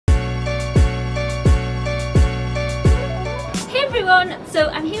everyone! So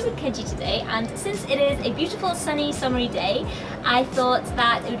I'm here with Kenji today, and since it is a beautiful sunny summery day, I thought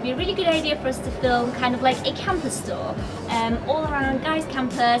that it would be a really good idea for us to film kind of like a campus tour all around Guy's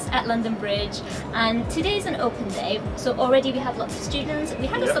campus at London Bridge. And today's an open day, so already we have lots of students. We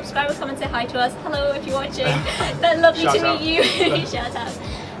had a subscriber come and say hi to us. Hello if you're watching. Lovely to meet you. Shout out.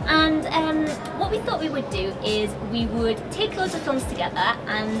 And what we thought we would do is we would take loads of films together,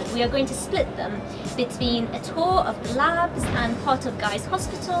 and we are going to split them between a tour of the labs and part of Guy's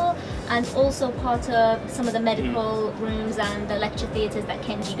hospital, and also part of some of the medical rooms and the lecture theatres that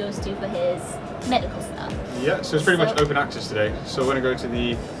Kenji goes to for his medical stuff. Yeah, so it's pretty much open access today. So we're going to go to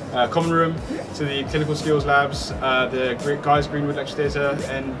the common room, to the clinical skills labs, the Guy's Greenwood Lecture Theatre,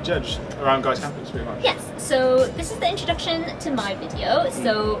 and judge around Guy's campus pretty much. Yes, so this is the introduction to my video.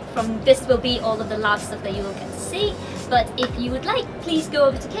 So from this will be all of the lab stuff that you will get to see. But if you would like, please go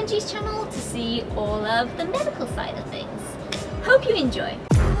over to Kenji's channel to see all of the medical side of things. Hope you enjoy.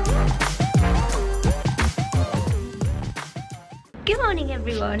 Good morning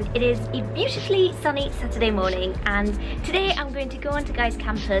everyone, it is a beautifully sunny Saturday morning, and today I'm going to go onto Guy's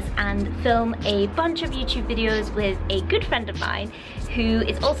campus and film a bunch of YouTube videos with a good friend of mine who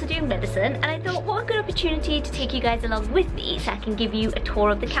is also doing medicine, and I thought what a good opportunity to take you guys along with me so I can give you a tour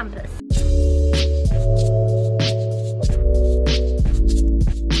of the campus.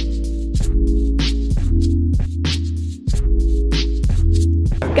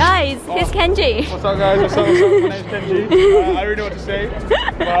 Guys, here's Kenji. What's up guys, what's up, what's up? My name's Kenji. I don't really know what to say,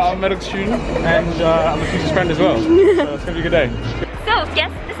 but I'm a medical student and I'm a teacher's friend as well. So it's going to be a good day. So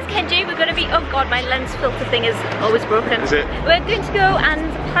yes, this is Kenji. We're going to be, oh god, my lens filter thing is always broken. Is it? We're going to go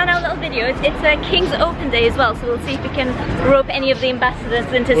and plan our little videos. It's a King's Open Day as well, so we'll see if we can rope any of the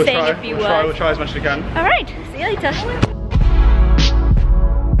ambassadors into saying a few words. We'll try as much as we can. Alright, see you later.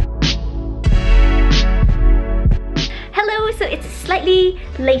 So it's slightly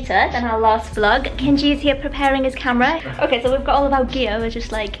later than our last vlog. Kenji is here preparing his camera. Okay, so we've got all of our gear, we're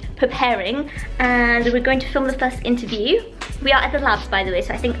just like preparing, and we're going to film the first interview. We are at the labs, by the way,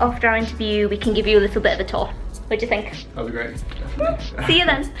 so I think after our interview we can give you a little bit of a tour. What do you think? That'll be great. See you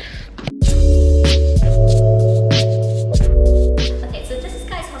then. Okay, so this is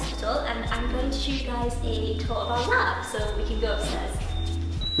Guy's hospital, and I'm going to show you guys a tour of our lab, so we can go upstairs.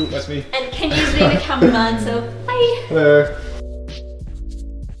 Ooh, that's me. And Kenji's being a cameraman, so hi. Hello.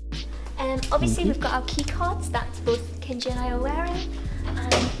 Obviously we've got our key cards that both Kenji and I are wearing,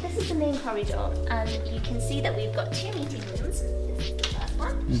 and this is the main corridor, and you can see that we've got 2 meeting rooms. This is the first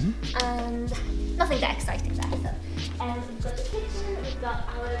one, and nothing that exciting there. So, we've got the kitchen, we've got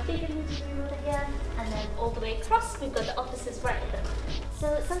our bigger meeting room over here, and then all the way across we've got the offices right at them.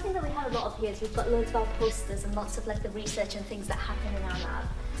 So something that we have a lot of here is we've got loads of our posters and lots of like the research and things that happen in our lab.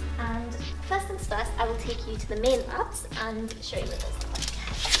 And first things first, I will take you to the main labs and show you what those look like.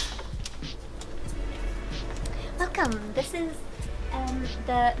 Welcome! This is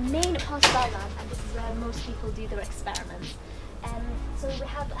the main part of our lab, and this is where most people do their experiments. So we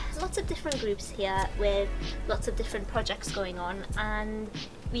have lots of different groups here with lots of different projects going on, and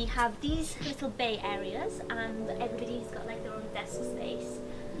we have these little bay areas, and everybody's got like their own desk space.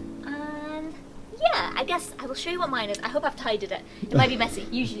 And yeah, I guess I will show you what mine is. I hope I've tidied it. It might be messy.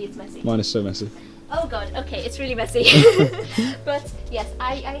 Usually it's messy. Mine is so messy. Oh god, okay, it's really messy. But yes,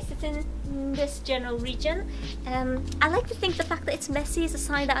 I sit in this general region. I like to think the fact that it's messy is a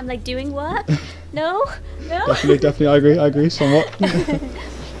sign that I'm like doing work. No? No? Definitely, I agree somewhat.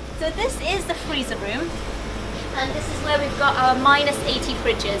 So this is the freezer room, and this is where we've got our -80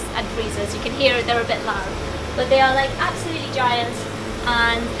 fridges and freezers. You can hear it, they're a bit loud, but they are like absolutely giant,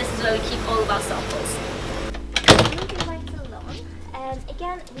 and this is where we keep all of our samples. Moving right along,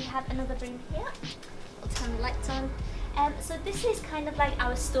 again we have another room here. I'll turn the lights on. So this is kind of like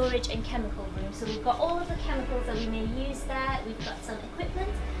our storage and chemical room. So we've got all of the chemicals that we may use there. We've got some equipment,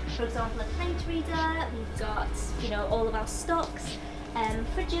 for example a plate reader. We've got, you know, all of our stocks,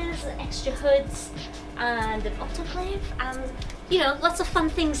 fridges, extra hoods, and an autoclave, and you know, lots of fun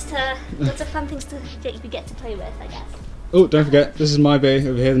things to get to play with, I guess. Oh, don't forget, this is my bay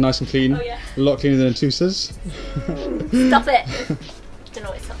over here, nice and clean. Oh yeah. A lot cleaner than Atousa's. Stop it. Don't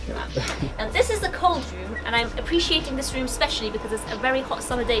know what it's talking about. And this is the cold room, and I'm appreciating this room especially because it's a very hot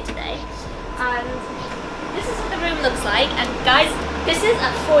summer day today. And this is what the room looks like, and guys, this is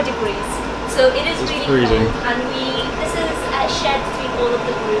at 4 degrees, so it is really freezing. Cold. And this is shared between all of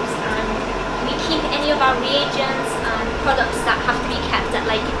the groups, and we keep any of our reagents and products that have to be kept at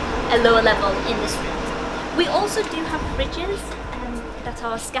like a lower level in this room. We also do have fridges that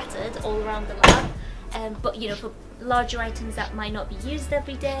are scattered all around the lab, but you know, for larger items that might not be used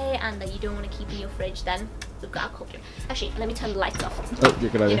every day and that you don't want to keep in your fridge, then we've got our cold room. Actually, let me turn the lights off. Oh, yeah,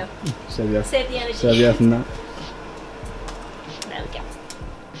 good idea. You know, save the earth. save the energy. Save the earth from that. There we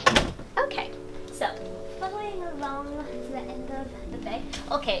go. Okay, so following along to the end of the bay.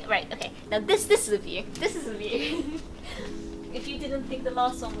 Okay, right, okay. Now this is a view. This is a view. If you didn't think the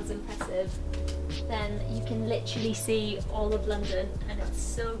last one was impressive, then you can literally see all of London, and it's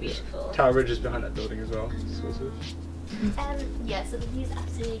so beautiful. Tower Bridge is behind that building as well, sort of. Yeah, so the view is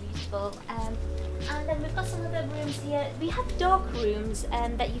absolutely beautiful. And then we've got some other rooms here. We have dark rooms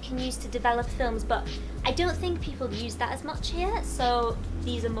that you can use to develop films, but I don't think people use that as much here. So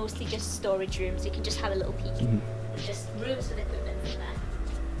these are mostly just storage rooms. You can just have a little peek. Just rooms with equipment in there.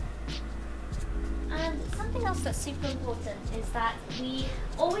 And something else that's super important is that we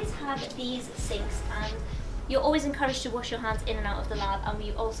always have these sinks, and you're always encouraged to wash your hands in and out of the lab, and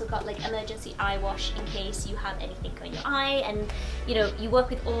we've also got like emergency eye wash in case you have anything on your eye, and you know, you work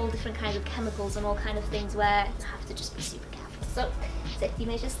with all different kinds of chemicals and all kind of things where you have to just be super careful. So safety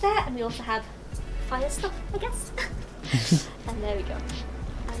measures there, and we also have fire stuff, I guess. And there we go.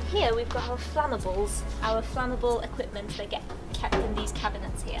 And here we've got our flammables, our flammable equipment that get kept in these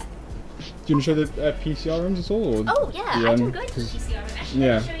cabinets here. Do you want to show the PCR rooms at all? Or oh yeah, I don't go into the PCR room. Actually,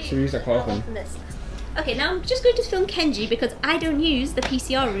 yeah, show you so we use that quite often. Okay, now I'm just going to film Kenji because I don't use the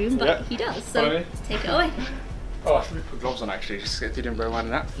PCR room, but yep. he does. So take it away. Oh, I should put gloves on actually, just to get the didn't around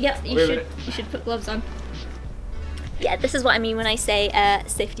that. Yep, you should put gloves on. Yeah, this is what I mean when I say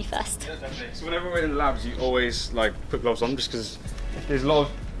safety first. Yeah, definitely. So whenever we're in the labs, you always like put gloves on, just because there's a lot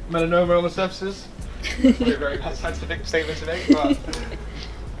of melanoma on the surfaces. Probably a very bad scientific statement to make, but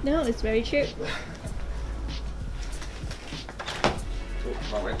no, it's very true.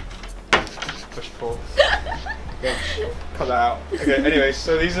 Right way. Push pull. Yeah, cut that out. Okay, anyway,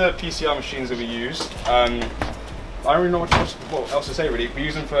 so these are PCR machines that we use. I don't really know what else to say really. We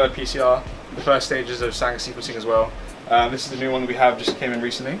use them for PCR, the first stages of Sanger sequencing as well. This is the new one that we have, just came in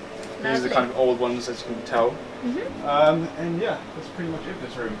recently. These are the kind of old ones, as you can tell. And yeah, that's pretty much it for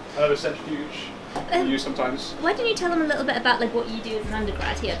this room. Another centrifuge we use sometimes. Why don't you tell them a little bit about like what you do as an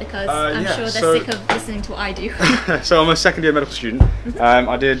undergrad here, because I'm sure they're sick of listening to what I do. So I'm a second year medical student.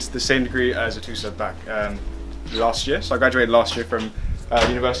 I did the same degree as Atousa back last year. So I graduated last year from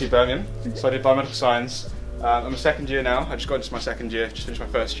University of Birmingham. So I did biomedical science. I'm a second year now. I just got into my second year, just finished my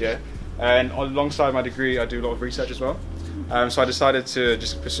first year. And alongside my degree, I do a lot of research as well. So I decided to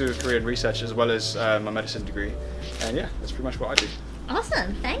just pursue a career in research as well as my medicine degree. And yeah, that's pretty much what I do.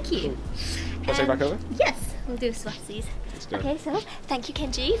 Awesome, thank you. Cool. Shall I take back over? Yes, we'll do swapsies. Okay, so thank you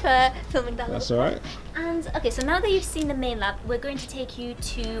Kenji for filming that. That's alright. And okay, so now that you've seen the main lab, we're going to take you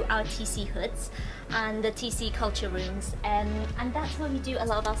to our TC hoods and the TC culture rooms, and that's where we do a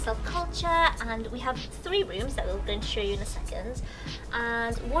lot of our cell culture, and we have 3 rooms that we're going to show you in a second.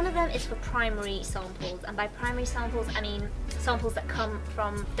 And one of them is for primary samples, and by primary samples I mean samples that come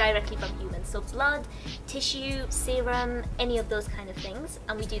directly from humans, so blood, tissue, serum, any of those kind of things,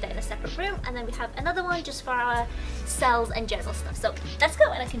 and we do that in a separate room. And then we have another one just for our cells and general stuff. So let's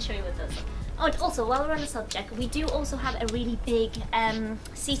go and I can show you what those are. Oh, and also while we're on the subject, we do also have a really big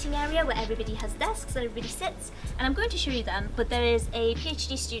seating area where everybody has desks and everybody sits, and I'm going to show you them, but there is a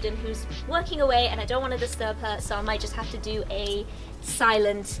PhD student who's working away and I don't want to disturb her, so I might just have to do a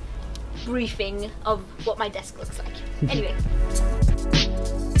silent briefing of what my desk looks like. Anyway.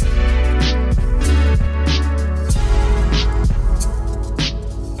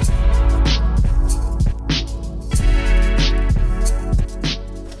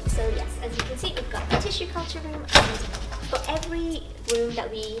 Culture room, and for every room that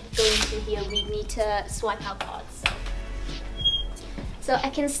we go into here we need to swipe our cards. So I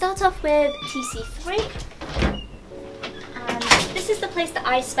can start off with TC3, and this is the place that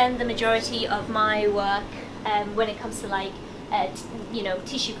I spend the majority of my work when it comes to like you know,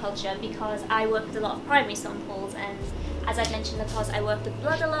 tissue culture, because I work with a lot of primary samples, and as I've mentioned in the past, I work with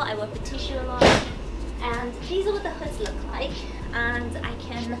blood a lot, I work with tissue a lot, and these are what the hoods look like. And I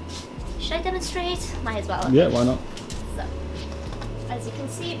can, should I demonstrate? Might as well. Yeah, why not? So, as you can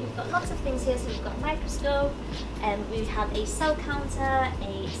see, we've got lots of things here. So we've got a microscope, and we have a cell counter,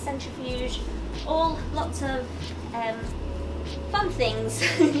 a centrifuge, all lots of fun things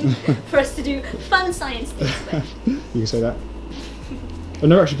for us to do fun science things with. You can say that. I've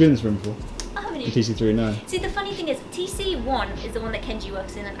never actually been in this room before. In TC3, no. See, the funny thing is, TC1 is the one that Kenji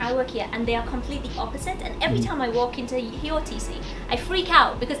works in, and I work here, and they are completely opposite. And every time I walk into your TC, I freak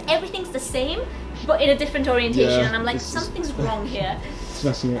out because everything's the same, but in a different orientation, and I'm like, something's wrong here. It's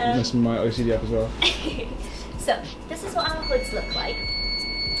messing my OCD up as well. So, this is what our hoods look like,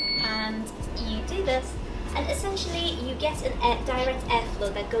 and you do this, And essentially you get an direct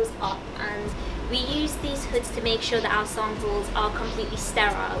airflow that goes up, and we use these hoods to make sure that our samples are completely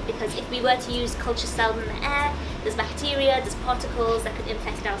sterile, because if we were to use culture cells in the air, there's bacteria, there's particles that could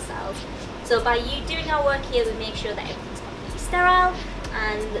infect our cells. So by doing our work here, we make sure that everything's completely sterile,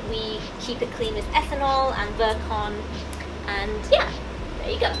 and we keep it clean with ethanol and Virkon, and yeah,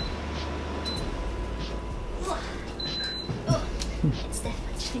 there you go. Oh, it's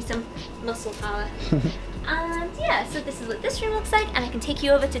definitely just need some muscle power. And yeah, so this is what this room looks like, and I can take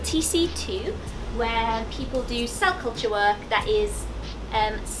you over to TC2, where people do cell culture work that is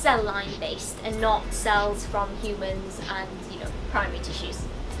cell line based and not cells from humans and, you know, primary tissues.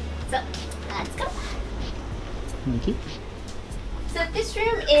 So let's go. Thank you. So this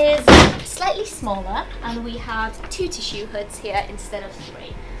room is slightly smaller, and we have 2 tissue hoods here instead of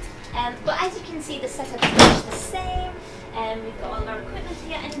 3. But as you can see, the setup is much the same. We've got all our equipment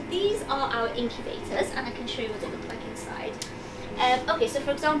here, and these are our incubators, and I can show you what they look like inside. Okay, so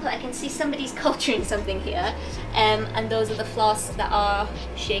for example, I can see somebody's culturing something here, and those are the flasks that are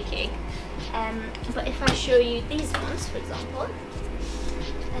shaking. But if I show you these ones, for example,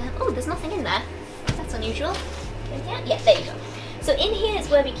 oh, there's nothing in there. That's unusual. Yeah, there you go. So in here is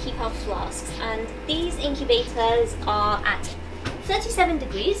where we keep our flasks, and these incubators are at 37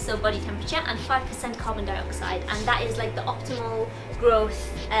 degrees, so body temperature, and 5% carbon dioxide, and that is like the optimal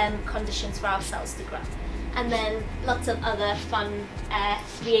growth conditions for our cells to grow. And then lots of other fun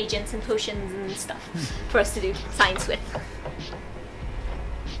reagents and potions and stuff for us to do science with.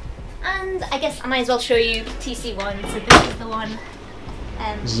 And I guess I might as well show you TC1. So this is the one.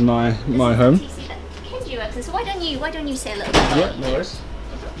 This is my home. TC that Kenji works in. So why don't you say a little bit about Yeah, no worries.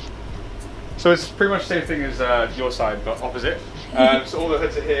 So it's pretty much the same thing as your side, but opposite. So all the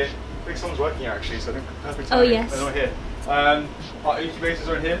hoods are here. I think someone's working here actually, so I think perfect timing. Oh yes. They're not here. Our incubators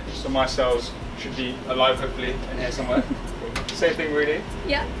are in here, so my cells should be alive hopefully in here somewhere. Same thing really.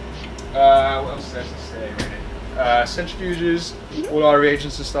 Yeah. What else is there to say really? Centrifuges, all our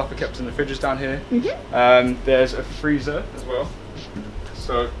reagents and stuff are kept in the fridges down here. There's a freezer as well.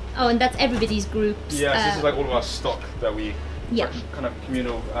 So. Oh, and that's everybody's groups. Yeah, so this is like all of our stock that we, yeah, like, kind of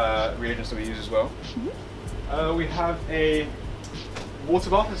communal reagents that we use as well. We have a water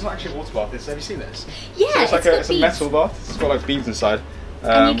bath. It's not actually a water bath. Have you seen this? Yeah, so it's a metal bath. It's got like beads inside,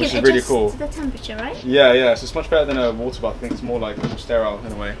 which is really cool. To the temperature, right? Yeah. So it's much better than a water bath. I think it's more like more sterile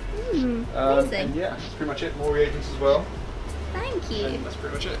in a way. Amazing. And yeah, that's pretty much it. More reagents as well. Thank you. And that's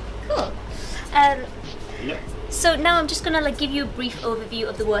pretty much it. Cool. Yeah. So now I'm just going to give you a brief overview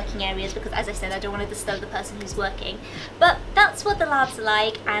of the working areas, because as I said, I don't want to disturb the person who's working. But that's what the labs are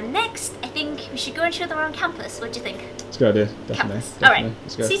like, and next I think we should go and show them around campus. What do you think? It's a good idea, definitely. Campus. Definitely. Alright,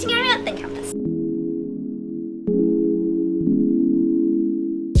 Let's go. seating area, then campus.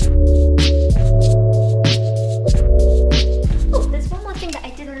 Oh, there's one more thing that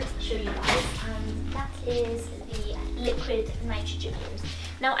I didn't show you guys, and that is the liquid nitrogen rooms.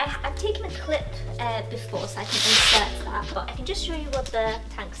 Now I've taken a clip before so I can insert that, but I can just show you what the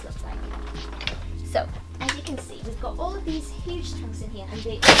tanks look like. So as you can see, we've got all of these huge tanks in here, and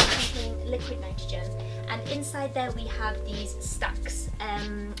they all contain liquid nitrogen, and inside there we have these stacks.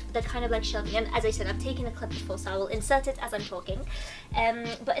 They're kind of like shelving, and as I said, I've taken a clip before so I will insert it as I'm talking.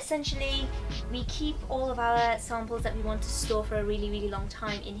 But essentially we keep all of our samples that we want to store for a really long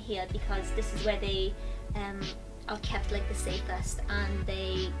time in here, because this is where they are kept like the safest and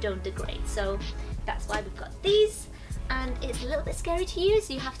they don't degrade. So that's why we've got these, and it's a little bit scary to use.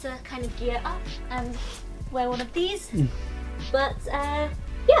 You have to kind of gear up and wear one of these. But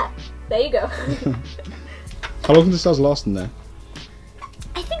yeah, there you go. How long can the cells last in there?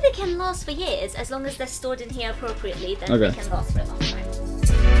 I think they can last for years, as long as they're stored in here appropriately, then Okay. they can last for a long time.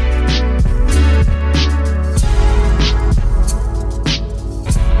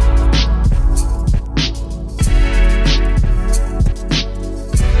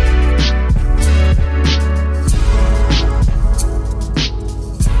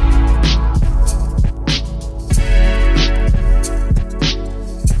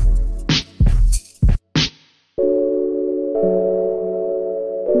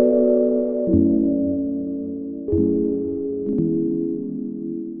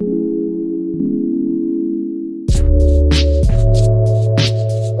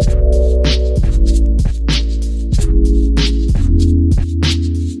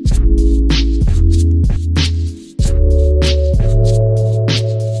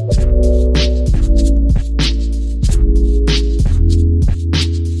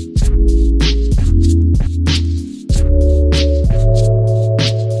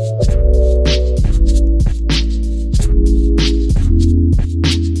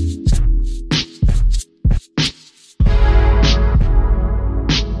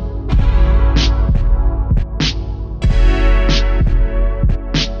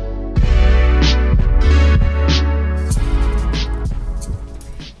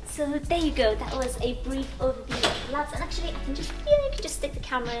 go, that was a brief overview of the labs, and actually I can just, you can just stick the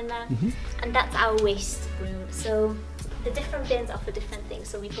camera in there, and that's our waste room. So the different bins are for different things.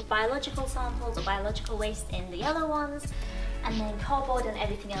 So we put biological samples or biological waste in the yellow ones, and then cardboard and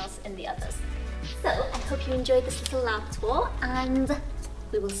everything else in the others. So I hope you enjoyed this little lab tour, and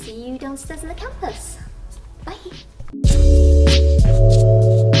we will see you downstairs in the campus. Bye!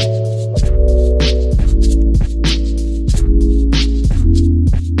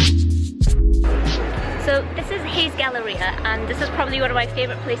 So this is Hayes Galleria, and this is probably one of my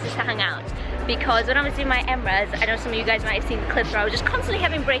favourite places to hang out, because when I was doing my MRes, I know some of you guys might have seen the clips where I was just constantly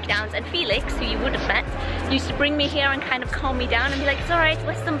having breakdowns, and Felix, who you would have met, used to bring me here and kind of calm me down and be like, it's alright,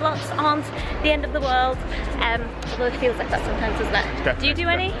 Western blocks aren't the end of the world. Although it feels like that sometimes, doesn't it? Do you do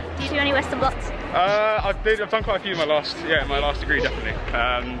any Western blocks? I've done quite a few in my last degree, definitely.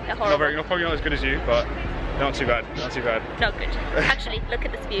 Probably not as good as you, but not too bad, not too bad. Not good. Actually, look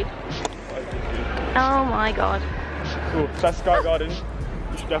at this view. Oh my god. Cool, so that's Sky Garden.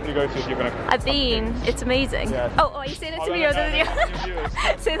 You should definitely go to if you're gonna. I've been, it's amazing. Yeah. Oh, are you saying it to me or the video?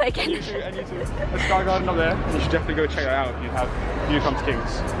 Say that again. And you too. There's Sky Garden up there, and you should definitely go check that out if you come to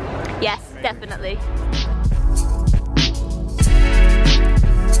King's. Yes, definitely.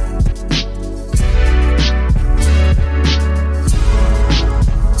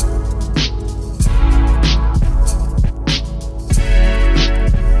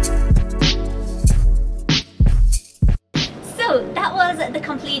 The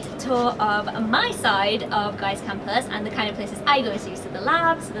complete tour of my side of Guy's campus and the kind of places I go to. So the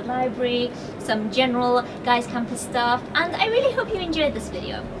labs, the library, some general Guy's campus stuff, and I really hope you enjoyed this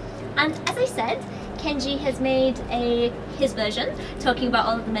video. And as I said, Kenji has made his version talking about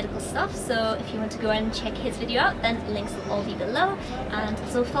all of the medical stuff, so if you want to go and check his video out, then links will all be below. And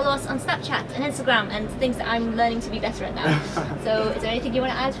also follow us on Snapchat and Instagram and things that I'm learning to be better at now. So is there anything you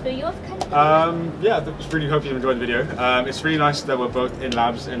want to add for your kind of yeah, I just really hope you enjoyed the video. It's really nice that we're both in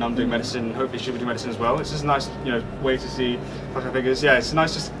labs and I'm doing medicine, hopefully she'll be doing medicine as well. It's just a nice way to see figures. Yeah, it's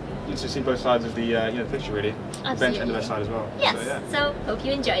nice just to see both sides of the the picture really. Absolutely. The bench and the left side as well. Yes, so hope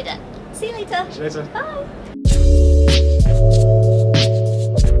you enjoyed it. See you later. See you later. Bye.